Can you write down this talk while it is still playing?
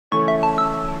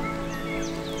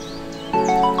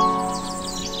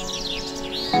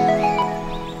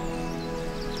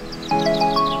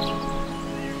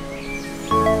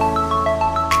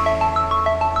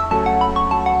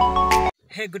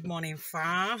Good morning,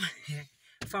 fam.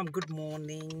 Fam, good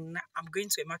morning. I'm going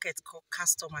to a market called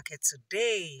Castor Market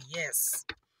today. Yes.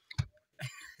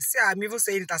 See, I'm even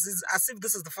saying it as if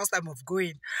this is the first time of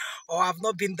going, or I've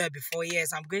not been there before.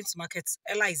 Yes, I'm going to market.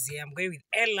 Ella is here. I'm going with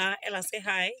Ella. Ella, say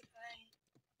hi.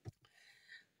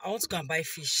 I want to go and buy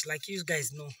fish. Like you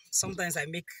guys know, sometimes I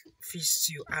make fish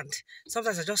stew, and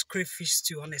sometimes I just crave fish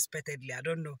stew unexpectedly. I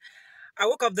don't know. I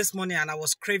woke up this morning and I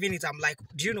was craving it. I'm like,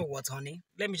 do you know what, honey?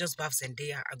 Let me just bath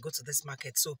Zendaya and go to this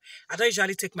market. So I don't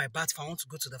usually take my bath if I want to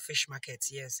go to the fish market.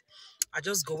 Yes, I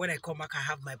just go when I come back. I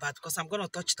have my bath because I'm gonna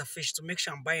touch the fish to make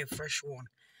sure I'm buying a fresh one.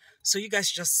 So you guys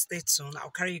just stay tuned.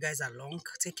 I'll carry you guys along.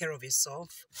 Take care of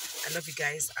yourself. I love you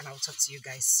guys, and I'll talk to you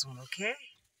guys soon. Okay?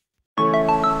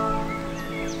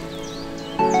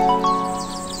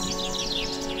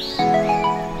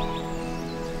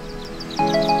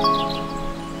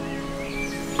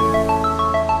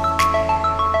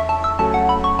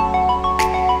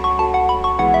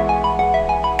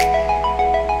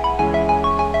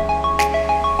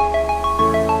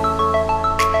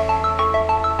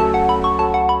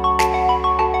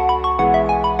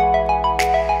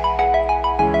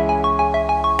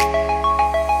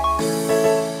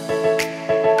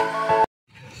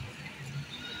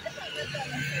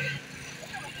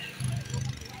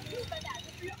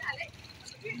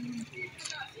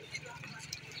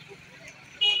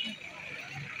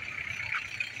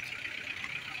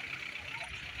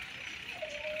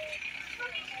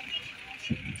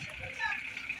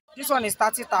 This one is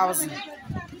 30,000.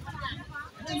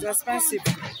 It's expensive.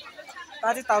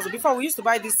 30,000. Before we used to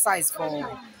buy this size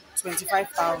for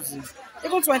 25,000.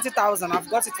 Even 20,000. I've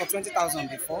got it for 20,000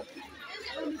 before.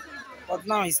 But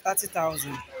now it's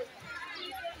 30,000.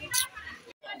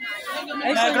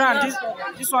 My grand,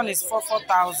 this one is for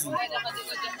 4,000.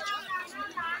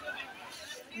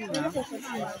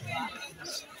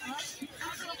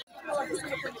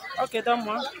 Okay, don't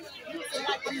want.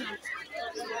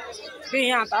 Be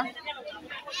here, huh?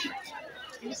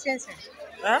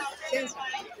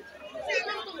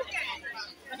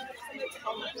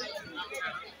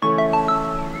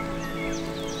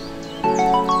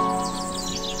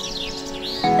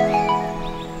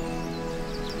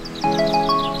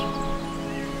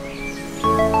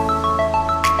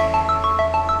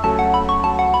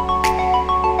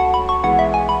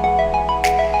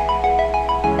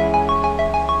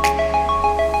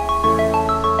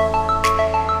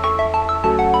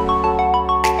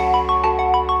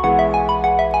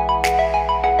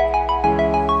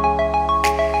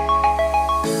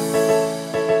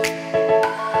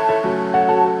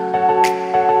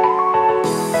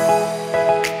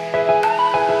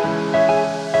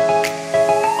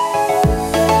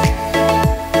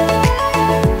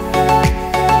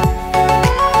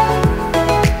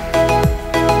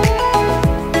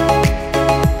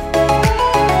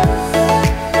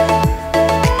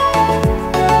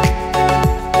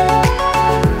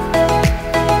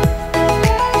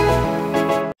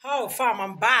 Fam,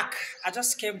 I'm back. I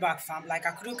just came back, fam. Like,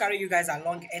 I couldn't carry you guys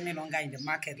along any longer in the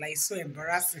market. Like, it's so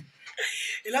embarrassing.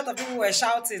 A lot of people were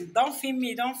shouting, don't film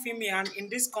me, don't film me. And in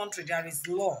this country, there is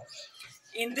law.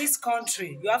 In this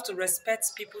country, you have to respect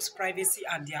people's privacy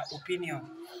and their opinion.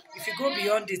 If you go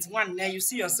beyond it, one day you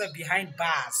see yourself behind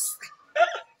bars.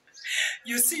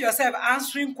 You see yourself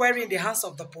answering query in the hands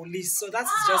of the police. So that's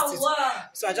just it.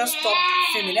 So I just stopped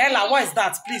filming. Ella, what is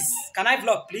that? Please, can I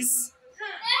vlog, please?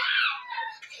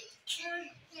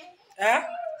 Eh?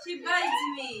 She bites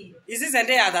me. Is this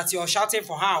Zendaya that you're shouting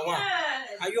for her?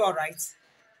 Yes. Are you alright?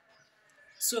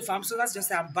 So fam, so that's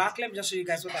just I'm back. Let me just show you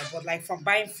guys what I bought. Like from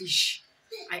buying fish,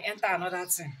 I enter another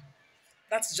thing.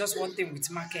 That's just one thing with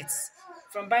markets.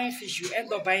 From buying fish, you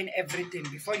end up buying everything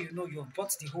before you know you've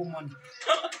bought the whole money.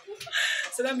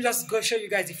 So let me just go show you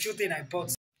guys the few things I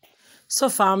bought. So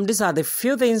fam, these are the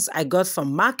few things I got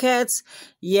from markets.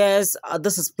 Yes,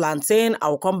 this is plantain.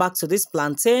 I'll come back to this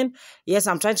plantain. Yes,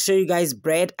 I'm trying to show you guys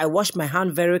bread. I wash my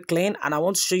hand very clean and I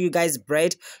want to show you guys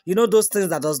bread. You know those things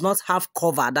that does not have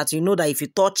cover, that you know that if you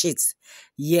touch it,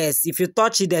 yes, if you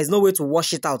touch it, there's no way to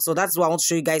wash it out. So that's what I want to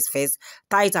show you guys first.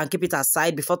 Tie it and keep it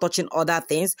aside before touching other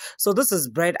things. So this is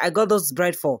bread. I got those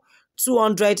bread for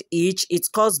 200 each. It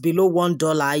costs below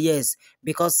 $1, yes,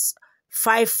 because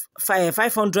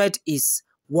 500 is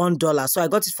 $1, so I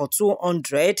got it for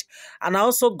 200. And I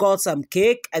also got some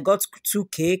cake. I got two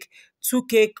cake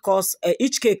costs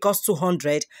each cake costs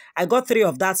 200. I got 3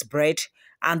 of that bread,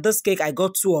 and this cake I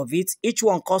got 2 of it. Each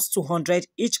one costs 200.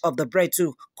 Each of the bread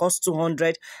too costs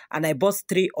 200, and I bought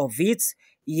 3 of it.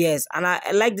 Yes, and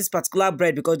I like this particular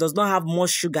bread because it does not have much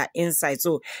sugar inside.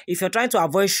 So if you're trying to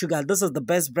avoid sugar, this is the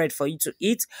best bread for you to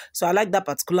eat. So I like that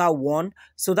particular one.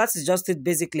 So that is just it,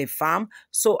 basically, fam.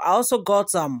 So I also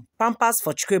got Pampers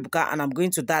for Chikwebuka, and I'm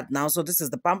going to that now. So this is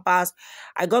the Pampers.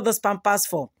 I got this Pampers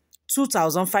for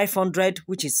 2,500,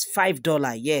 which is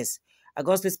 $5. Yes. I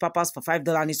got this Pampers for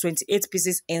 $5 and it's 28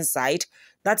 pieces inside.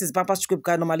 That is Pampers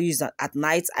Chikwebuka normally used at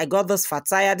night. I got this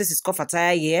Fataya. This is called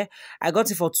Fataya here. I got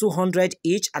it for 200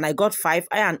 each, and I got 5.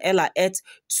 I and Ella ate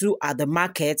 2 at the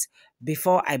market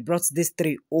before I brought this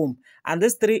 3 home. And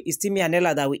this 3 is Timmy and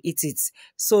Ella that we eat it.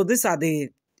 So these are the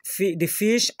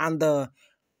fish and the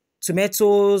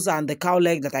tomatoes and the cow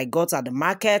leg that I got at the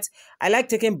market. I like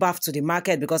taking bath to the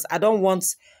market because I don't want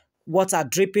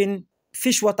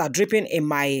fish water dripping in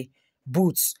my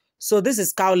boots. So this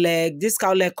is cow leg. This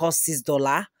cow leg costs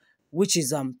 $6, which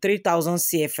is 3,000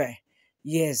 CFA.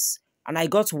 Yes, and I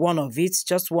got one of it.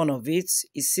 Just one of it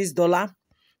is $6.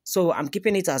 So I'm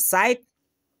keeping it aside.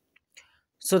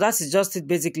 So that's just it,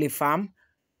 basically, fam.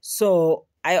 So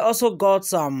I also got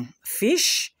some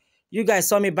fish. You guys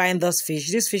saw me buying this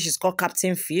fish. This fish is called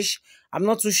Captain Fish. I'm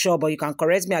not too sure, but you can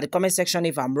correct me at the comment section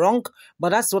if I'm wrong. But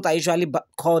that's what I usually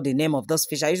call the name of this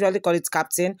fish. I usually call it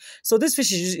Captain. So this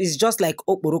fish is just like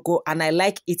okporoko, and I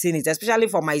like eating it, especially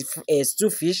for my stew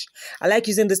fish. I like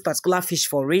using this particular fish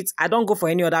for it. I don't go for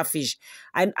any other fish.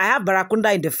 I have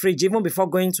barracuda in the fridge even before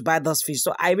going to buy this fish.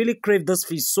 So I really crave this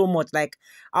fish so much. Like,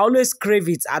 I always crave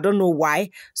it. I don't know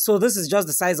why. So this is just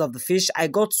the size of the fish. I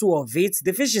got 2 of it.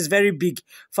 The fish is very big.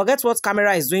 Forget what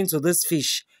camera is doing to this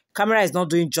fish. Camera is not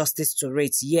doing justice to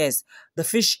it. Yes, the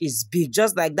fish is big.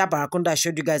 Just like that barracuda I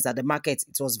showed you guys at the market.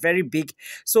 It was very big.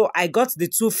 So I got the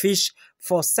 2 fish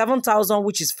for 7,000,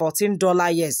 which is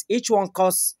 $14. Yes, each one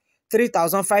costs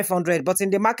 3,500. But in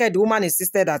the market, the woman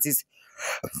insisted that it's,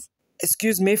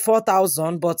 excuse me,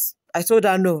 4,000. But I told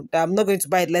her no, that I'm not going to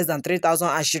buy it less than 3,000.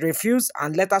 And she refused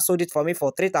and later sold it for me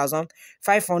for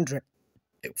 3,500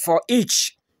 for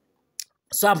each.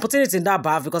 So I'm putting it in that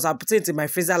bath because I'm putting it in my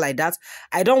freezer like that.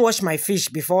 I don't wash my fish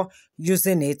before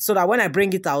using it so that when I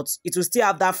bring it out, it will still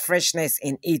have that freshness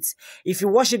in it. If you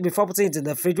wash it before putting it in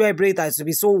the fridge, when you bring it out, it will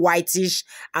be so whitish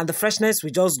and the freshness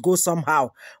will just go somehow.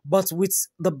 But with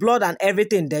the blood and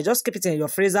everything there, just keep it in your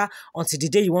freezer until the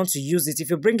day you want to use it.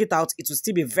 If you bring it out, it will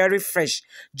still be very fresh,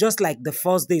 just like the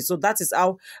first day. So that is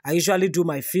how I usually do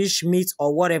my fish, meat,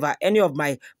 or whatever, any of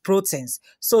my proteins.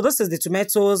 So this is the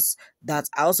tomatoes that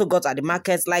I also got at the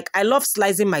market. Like, I love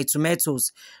slicing my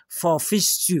tomatoes for fish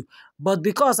stew, but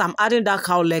because I'm adding that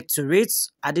cow leg to it,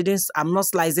 I'm not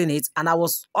slicing it, and I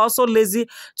was also lazy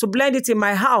to blend it in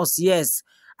my house. Yes,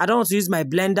 I don't want to use my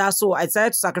blender, so I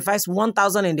decided to sacrifice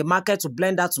 1,000 in the market to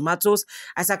blend that tomatoes.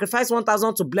 I sacrificed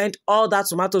 1,000 to blend all that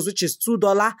tomatoes, which is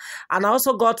 $2, and I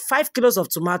also got 5 kilos of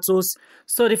tomatoes.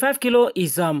 So the 5 kilo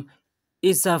is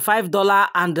 $5,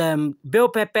 and bell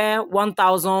pepper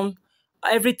 1,000.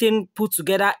 Everything put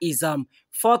together is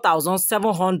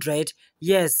 4,700.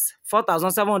 Yes,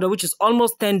 4,700, which is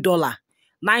almost $10.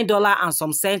 $9 and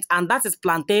some cents, and that is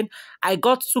plantain. I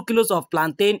got 2 kilos of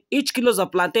plantain. Each kilos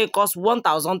of plantain costs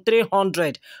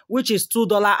 1,300, which is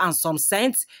 $2 and some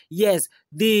cents. Yes,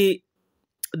 the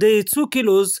 2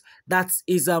 kilos, that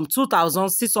is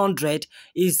 2,600,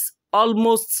 is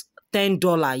almost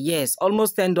 $10. Yes,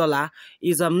 almost $10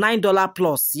 is $9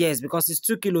 plus. Yes, because it's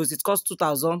 2 kilos, it costs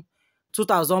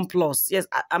 2,000 plus. Yes,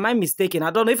 am I mistaken?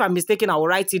 I don't know. If I'm mistaken, I will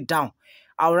write it down.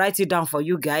 I'll write it down for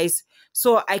you guys.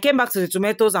 So I came back to the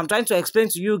tomatoes. I'm trying to explain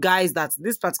to you guys that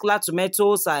this particular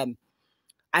tomatoes, I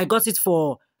got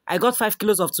 5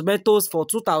 kilos of tomatoes for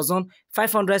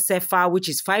 2,500 sefa, which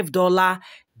is $5.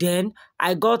 Then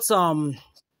I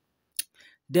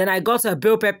got a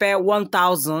bell pepper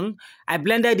 1,000. I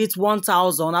blended it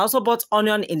 1,000. I also bought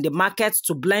onion in the market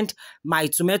to blend my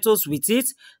tomatoes with it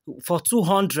for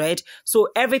 200. So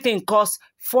everything costs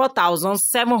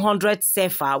 4,700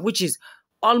 sefa, which is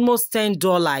almost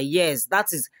 $10. Yes,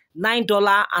 that is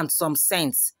 $9 and some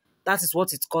cents. That is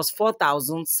what it costs,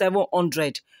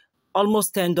 4,700,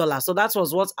 almost $10. So that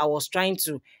was what I was trying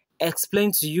to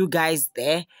explain to you guys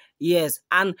there. Yes,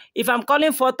 and if I'm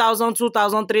calling 4,000,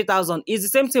 2,000, 3,000, it's the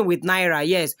same thing with naira.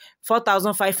 Yes,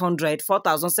 4,500,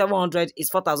 4,700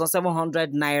 is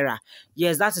 4,700 naira.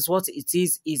 Yes, that is what it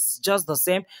is. It's just the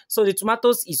same. So the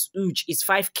tomatoes is huge. It's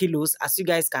 5 kilos, as you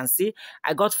guys can see.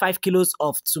 I got 5 kilos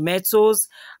of tomatoes,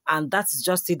 and that's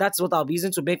just it. That's what I'll be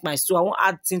using to make my stew. I won't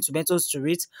add tomatoes to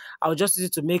it. I'll just use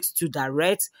it to make stew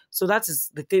direct. So that is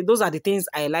the thing. Those are the things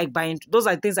I like buying. Those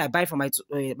are the things I buy for my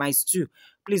stew.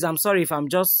 Please, I'm sorry if I'm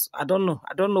just, I don't know.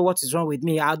 I don't know what is wrong with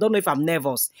me. I don't know if I'm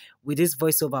nervous with this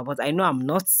voiceover, but I know I'm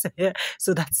not.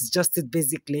 So that is just it,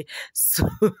 basically. So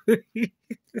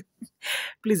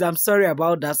please, I'm sorry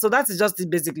about that. So that is just it,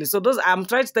 basically. So those, I'm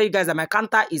trying to tell you guys that my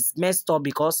counter is messed up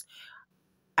because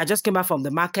I just came back from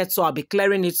the market, so I'll be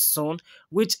clearing it soon,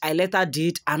 which I later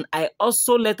did, and I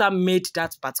also later made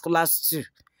that particular stew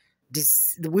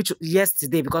which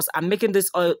yesterday, because I'm making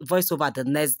this voiceover the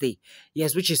next day.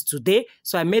 Yes, which is today.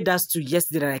 So I made that stew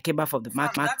yesterday and I came back from the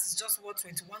market. That is just what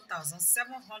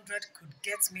 21,700 could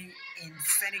get me in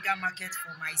Senegal market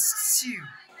for my stew.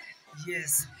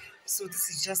 Yes. So this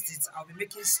is just it. I'll be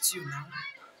making stew now.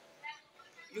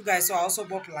 You guys, so I also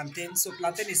bought plantain. So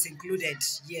plantain is included.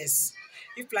 Yes.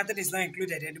 If plantain is not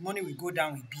included, then the money will go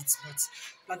down a bit. But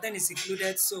plantain is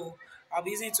included, so I'll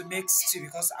be using it to make stew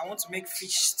because I want to make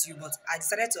fish stew. But I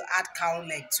decided to add cow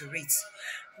leg to it.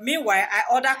 Meanwhile, I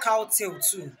order cow tail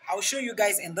too. I'll show you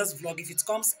guys in this vlog if it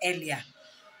comes earlier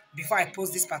before I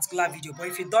post this particular video. But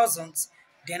if it doesn't,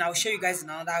 then I'll show you guys in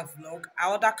another vlog.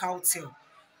 I order cow tail.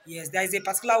 Yes, there is a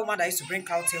particular woman that used to bring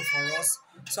cow tail for us.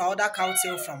 So I order cow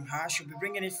tail from her. She'll be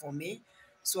bringing it for me.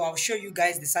 So I'll show you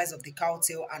guys the size of the cow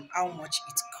tail and how much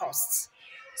it costs.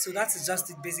 So that is just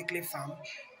it, basically, fam.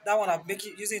 That one I'm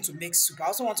using it to make soup. I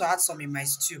also want to add some in my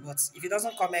stew, but if it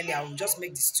doesn't come early, I will just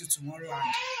make the stew tomorrow and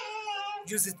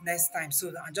use it next time.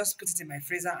 So I'll just put it in my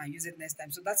freezer and use it next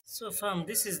time. So that's so, fam,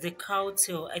 this is the cow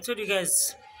tail. I told you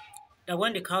guys that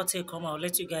when the cow tail come, I'll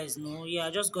let you guys know. Yeah, I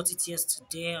just got it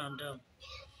yesterday, and I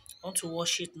want to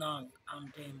wash it now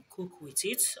and then cook with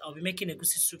it. I'll be making a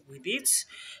goosey soup with it.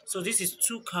 So this is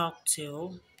 2 cow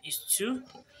tail. It's 2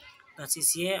 that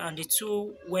is here, and the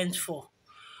 2 went for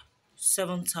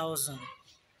 7,000.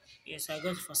 Yes, I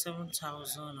got it for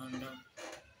 7,000, and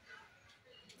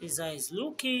this eye is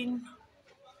looking.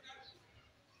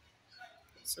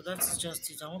 So that's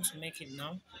just it. I want to make it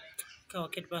now. Okay, I'll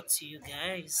get back to you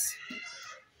guys.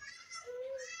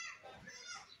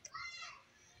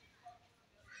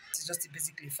 It's just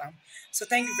basically, fam. So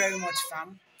thank you very much,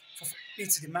 fam, for me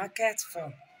to the market,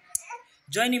 for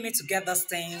joining me to get those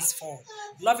things, for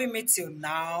loving me till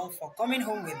now, for coming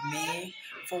home with me,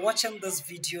 for watching this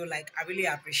video. Like, I really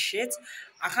appreciate.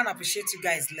 I can't appreciate you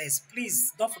guys less.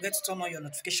 Please don't forget to turn on your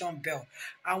notification bell,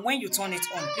 and when you turn it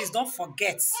on, please don't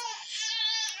forget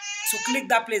to click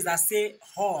that place that say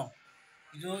all.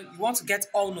 You know, you want to get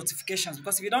all notifications,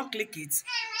 because if you don't click it,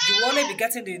 you will only be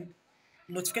getting the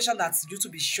notification that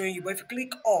YouTube is showing you. But if you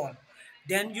click all,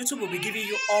 then YouTube will be giving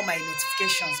you all my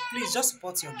notifications. Please just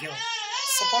support your girl.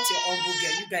 Support your humble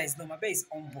girl. You guys know my bae is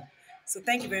humble. So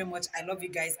thank you very much. I love you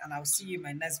guys, and I'll see you in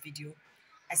my next video.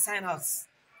 I sign out.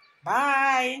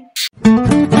 Bye.